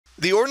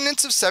The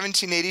Ordinance of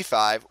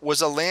 1785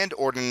 was a land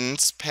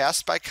ordinance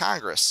passed by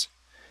Congress.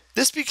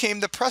 This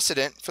became the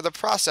precedent for the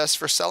process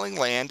for selling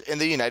land in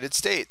the United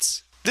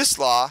States. This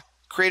law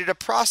created a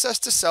process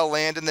to sell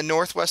land in the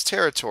Northwest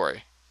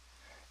Territory.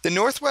 The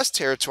Northwest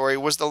Territory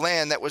was the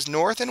land that was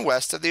north and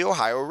west of the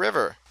Ohio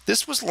River.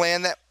 This was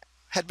land that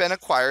had been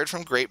acquired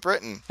from Great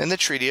Britain in the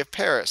Treaty of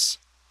Paris.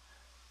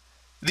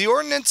 The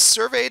ordinance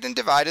surveyed and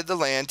divided the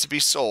land to be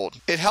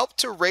sold. It helped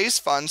to raise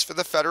funds for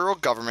the federal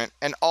government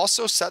and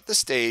also set the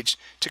stage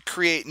to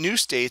create new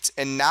states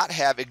and not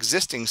have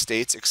existing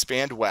states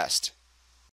expand west.